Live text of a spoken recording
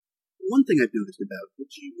one thing I've noticed about the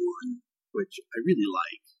G1, which I really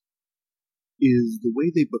like, is the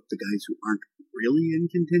way they book the guys who aren't really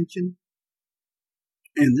in contention.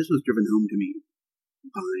 And this was driven home to me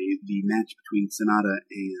by the match between Sonata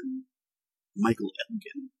and Michael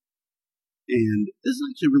Elgin. And this is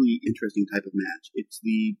actually a really interesting type of match. It's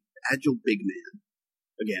the agile big man.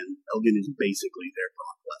 Again, Elgin is basically their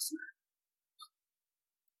Brock Lesnar.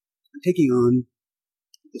 Taking on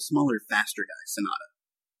the smaller, faster guy, Sonata.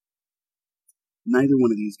 Neither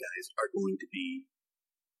one of these guys are going to be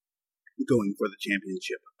going for the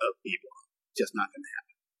championship of Bebop. Just not going to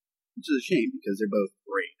happen. Which is a shame because they're both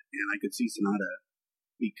great. And I could see Sonata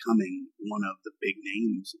becoming one of the big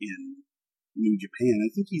names in New Japan. I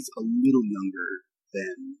think he's a little younger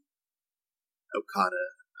than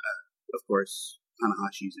Okada. Of course,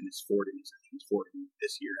 Tanahashi's in his 40s. I think he's 40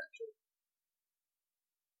 this year, actually.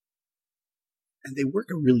 And they work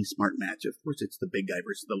a really smart match. Of course, it's the big guy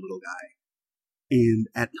versus the little guy. And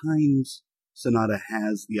at times, Sonata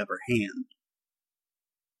has the upper hand.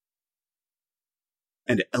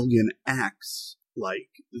 And Elgin acts like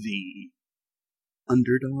the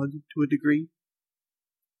underdog to a degree,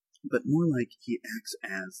 but more like he acts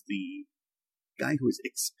as the guy who is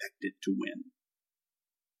expected to win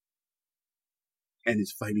and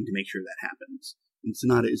is fighting to make sure that happens. And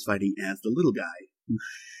Sonata is fighting as the little guy who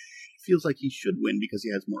feels like he should win because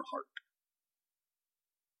he has more heart.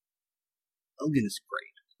 Elgin is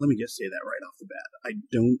great. Let me just say that right off the bat. I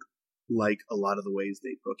don't like a lot of the ways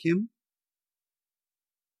they book him,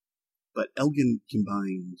 but Elgin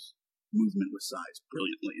combines movement with size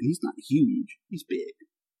brilliantly, and he's not huge, he's big.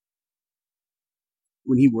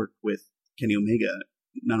 When he worked with Kenny Omega,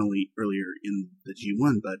 not only earlier in the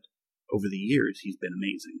G1, but over the years, he's been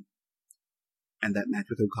amazing. And that match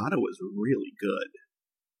with Okada was really good.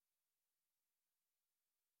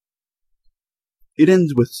 It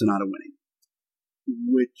ends with Sonata winning,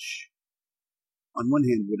 which on one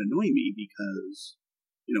hand would annoy me because,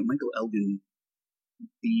 Michael Elgin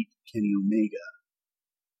beat Kenny Omega.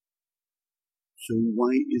 So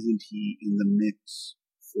why isn't he in the mix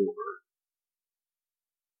for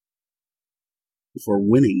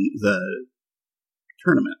winning the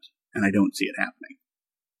tournament? And I don't see it happening.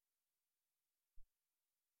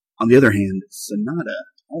 On the other hand, Sonata,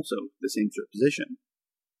 also the same sort of position,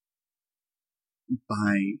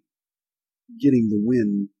 by getting the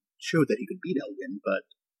win, showed that he could beat Elgin, but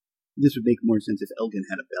this would make more sense if Elgin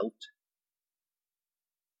had a belt.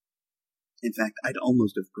 In fact, I'd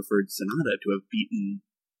almost have preferred Sonata to have beaten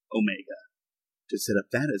Omega, to set up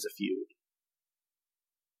that as a feud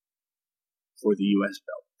for the US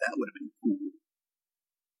belt. That would have been cool.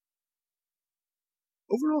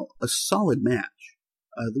 Overall, a solid match.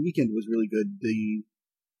 The weekend was really good. The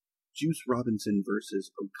Juice Robinson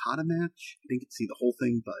versus Okada match, I didn't get to see the whole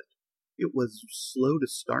thing, but it was slow to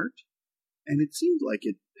start, and it seemed like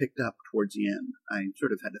it picked up towards the end. I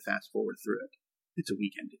sort of had to fast forward through it. It's a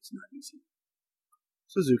weekend, it's not easy.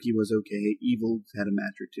 Suzuki was okay. Evil had a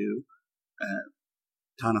match or two.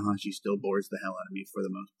 Tanahashi still bores the hell out of me for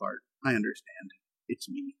the most part. I understand. It's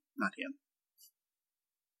me, not him.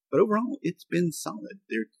 But overall, it's been solid.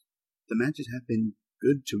 The matches have been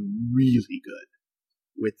good to really good,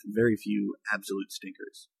 with very few absolute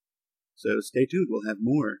stinkers. So stay tuned. We'll have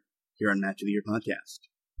more here on Match of the Year podcast.